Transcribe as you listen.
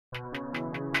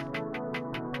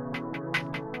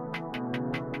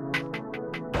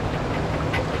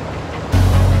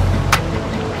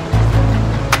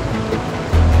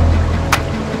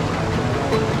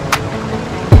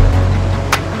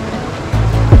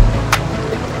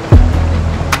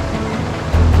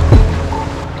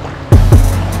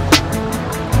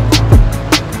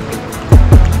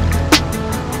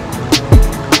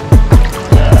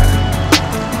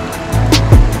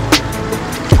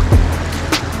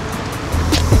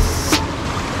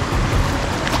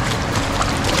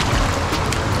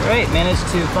right, managed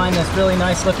to find this really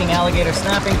nice looking alligator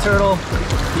snapping turtle.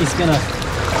 He's gonna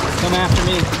come after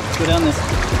me, go down this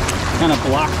kind of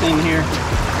block thing here.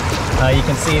 You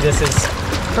can see this is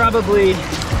probably,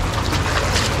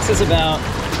 about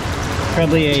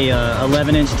probably a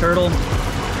 11-inch turtle.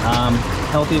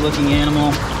 Healthy looking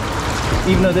animal.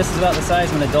 Even though this is about the size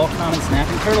of an adult common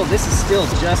snapping turtle, this is still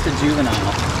just a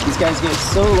juvenile. These guys get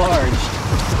so large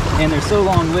and they're so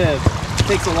long-lived, it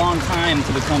takes a long time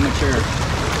to become mature.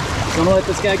 So I'm gonna let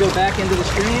this guy go back into the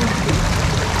stream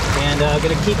and I'm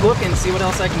gonna keep looking, see what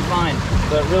else I can find.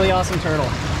 But really awesome turtle.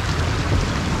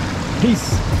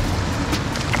 Peace.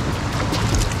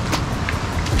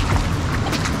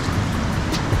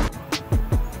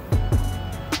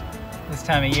 This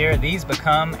time of year, these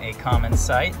become a common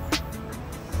sight.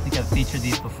 I think I've featured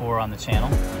these before on the channel.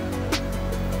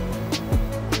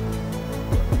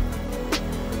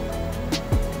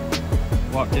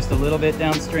 Walked just a little bit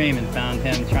downstream and found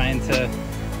him trying to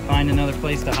find another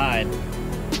place to hide.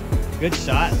 Good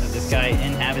shot of this guy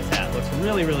in habitat. Looks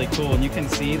really, really cool. And you can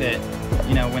see that,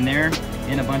 you know, when they're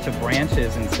in a bunch of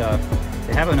branches and stuff,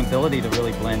 they have an ability to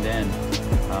really blend in.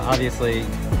 Obviously,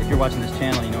 if you're watching this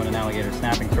channel, you know what an alligator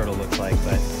snapping turtle looks like,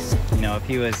 but you know, if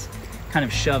he was kind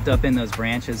of shoved up in those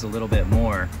branches a little bit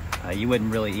more, you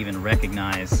wouldn't really even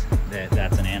recognize that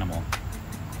that's an animal.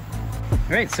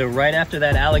 All right, so right after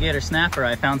that alligator snapper,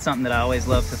 I found something that I always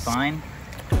love to find.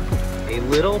 A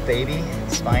little baby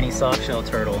spiny softshell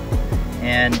turtle.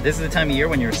 And this is the time of year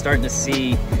when you're starting to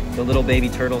see the little baby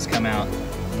turtles come out.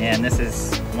 And this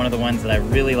is one of the ones that I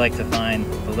really like to find.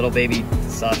 The little baby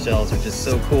softshells are just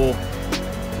so cool.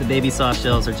 The baby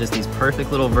softshells are just these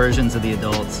perfect little versions of the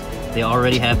adults. They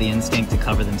already have the instinct to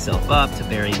cover themselves up, to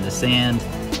bury in the sand.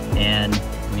 And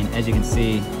I mean, as you can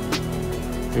see,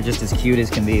 they're just as cute as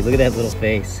can be. Look at that little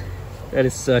face. That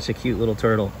is such a cute little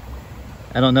turtle.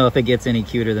 I don't know if it gets any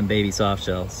cuter than baby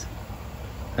softshells.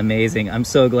 Amazing. I'm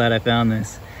so glad I found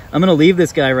this. I'm gonna leave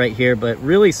this guy right here, but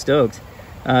really stoked.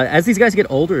 As these guys get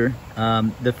older,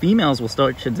 the females will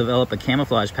start to develop a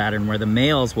camouflage pattern where the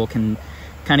males will kind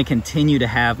of continue to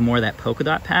have more of that polka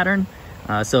dot pattern.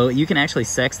 So you can actually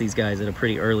sex these guys at a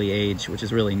pretty early age, which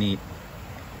is really neat.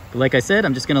 But like I said,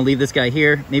 I'm just gonna leave this guy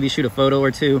here, maybe shoot a photo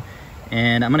or two,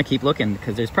 and I'm gonna keep looking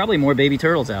because there's probably more baby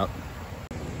turtles out.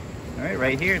 All right,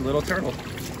 right here, little turtle.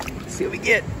 Let's see what we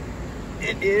get.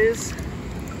 It is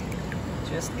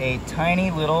just a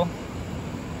tiny little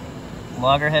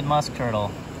loggerhead musk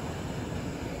turtle.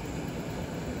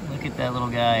 Look at that little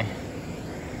guy.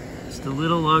 Just a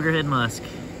little loggerhead musk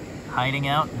hiding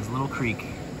out in his little creek.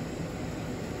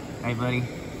 All right, buddy,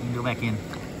 you can go back in.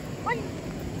 I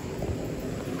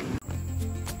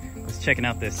was checking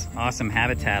out this awesome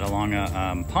habitat along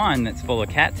a pond that's full of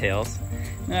cattails.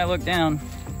 And I look down,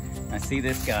 I see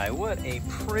this guy. What a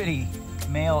pretty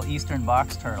male eastern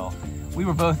box turtle. We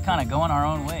were both kind of going our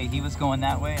own way. He was going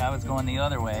that way, I was going the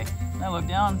other way. And I look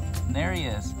down, and there he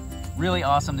is. Really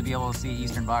awesome to be able to see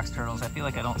eastern box turtles. I feel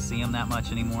like I don't see them that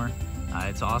much anymore.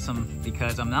 It's awesome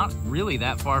because I'm not really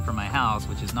that far from my house,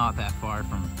 which is not that far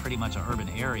from pretty much an urban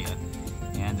area.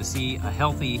 And to see a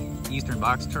healthy eastern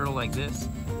box turtle like this,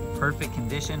 perfect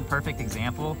condition, perfect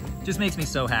example, just makes me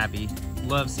so happy.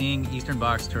 Love seeing eastern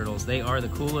box turtles. They are the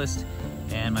coolest,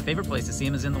 and my favorite place to see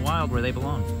them is in the wild where they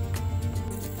belong.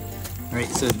 All right,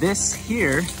 so this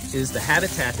here is the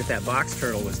habitat that box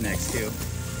turtle was next to.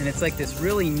 And it's like this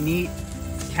really neat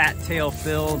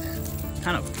cattail-filled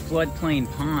kind of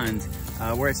floodplain pond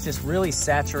where it's just really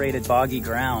saturated boggy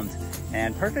ground.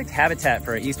 And perfect habitat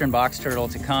for an eastern box turtle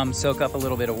to come soak up a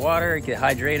little bit of water, get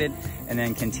hydrated, and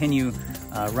then continue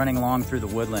running along through the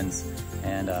woodlands.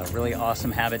 And really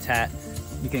awesome habitat.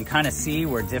 You can kind of see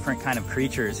where different kind of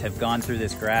creatures have gone through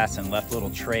this grass and left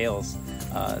little trails,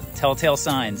 telltale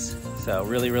signs. So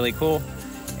really, really cool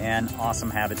and awesome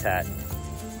habitat.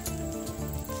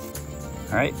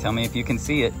 All right, tell me if you can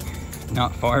see it.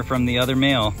 Not far from the other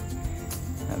male.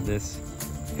 I have this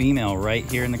female right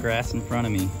here in the grass in front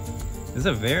of me. This is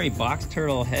a very box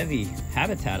turtle heavy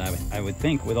habitat, I would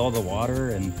think, with all the water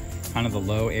and kind of the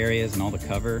low areas and all the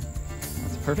cover.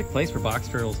 It's a perfect place for box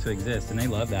turtles to exist, and they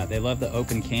love that. They love the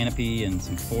open canopy and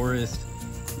some forest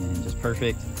and just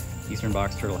perfect eastern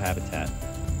box turtle habitat.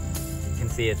 You can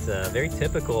see it's very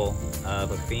typical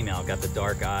of a female. Got the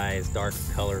dark eyes, dark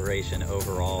coloration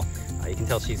overall. You can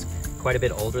tell she's quite a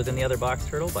bit older than the other box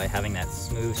turtle by having that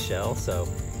smooth shell, so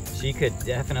she could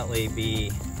definitely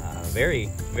be very,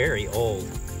 very old.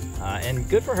 And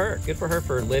good for her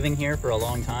for living here for a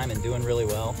long time and doing really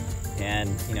well, and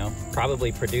you know,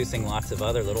 probably producing lots of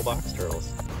other little box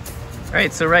turtles. All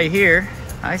right, so right here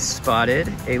I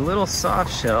spotted a little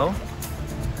soft shell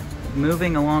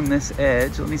moving along this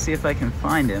edge. Let me see if I can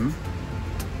find him.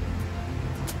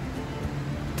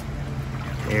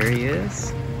 There he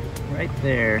is, right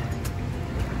there.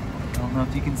 I don't know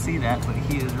if you can see that, but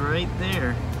he is right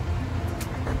there.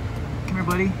 Come here,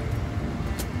 buddy.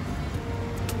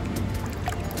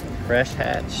 Fresh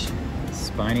hatch,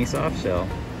 spiny softshell.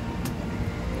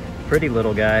 Pretty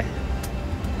little guy.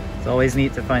 It's always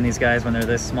neat to find these guys when they're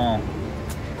this small.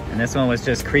 And this one was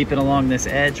just creeping along this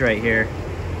edge right here.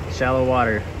 Shallow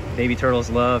water. Baby turtles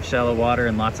love shallow water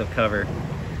and lots of cover.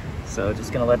 So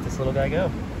just gonna let this little guy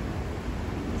go.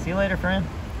 See you later, friend.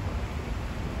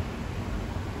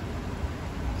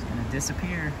 He's gonna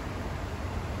disappear.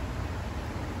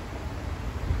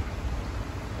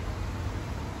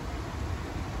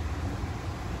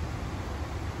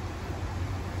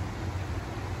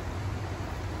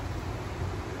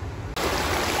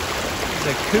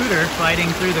 There's a cooter fighting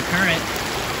through the current.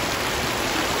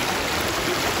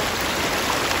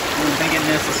 I don't think it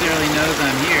necessarily knows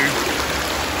I'm here.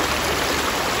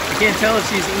 I can't tell if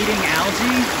she's eating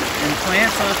algae and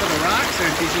plants off of the rocks or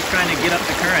if she's just trying to get up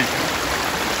the current.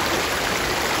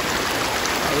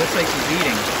 Oh, it looks like she's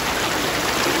eating.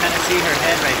 You can kind of see her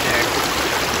head right there.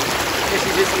 I guess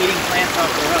she's just eating plants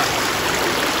off the rocks.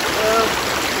 Oh,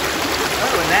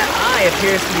 and that eye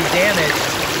appears to be damaged.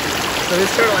 So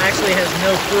this turtle actually has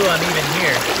no clue I'm even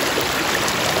here.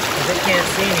 Because it can't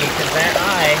see me because that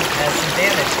eye has some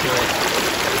damage to it.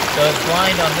 So it's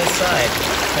blind on this side.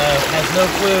 So it has no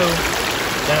clue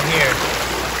that I'm here.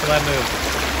 So I move.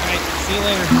 Alright, see you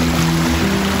later.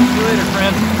 See you later,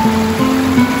 friend.